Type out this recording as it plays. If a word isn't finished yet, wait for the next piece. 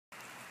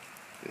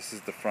This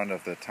is the front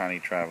of the tiny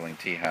traveling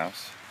tea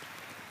house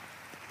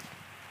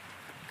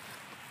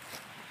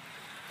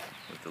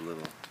with the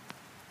little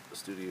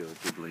Studio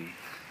Ghibli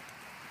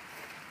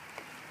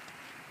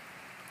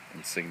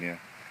insignia.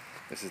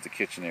 This is the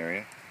kitchen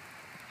area.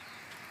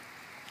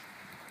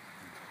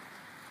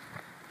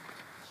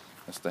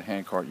 That's the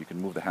hand cart. You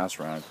can move the house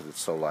around because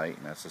it's so light,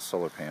 and that's the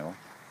solar panel.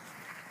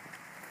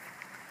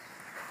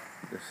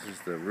 This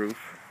is the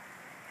roof,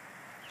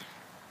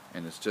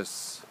 and it's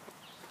just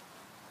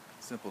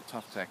simple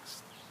tough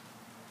text.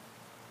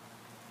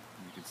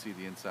 You can see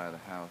the inside of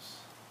the house.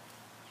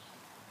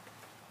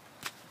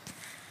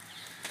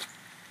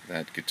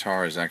 That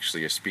guitar is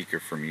actually a speaker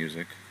for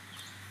music.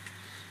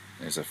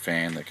 There's a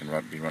fan that can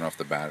be run off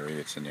the battery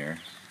that's in there.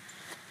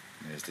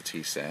 There's the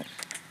tea set.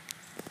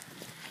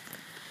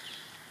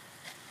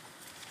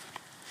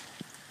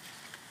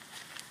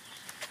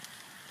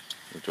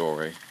 The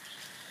doorway.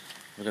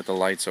 Look at the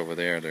lights over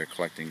there. They're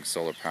collecting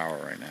solar power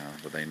right now,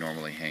 but they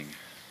normally hang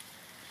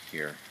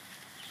here.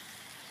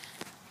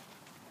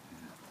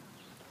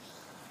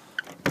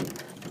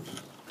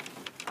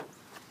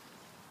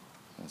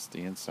 That's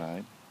the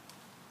inside.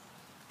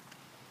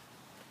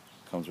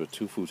 Comes with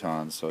 2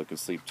 futons, so it can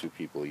sleep 2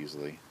 people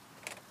easily.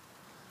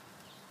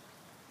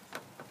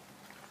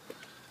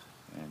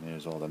 And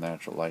there's all the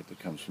natural light that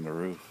comes from the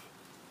roof.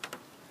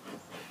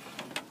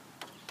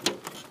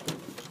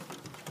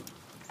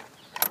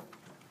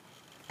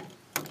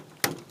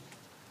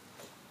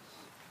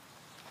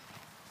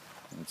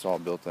 And it's all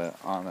built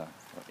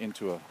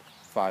into a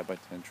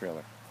 5x10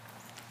 trailer.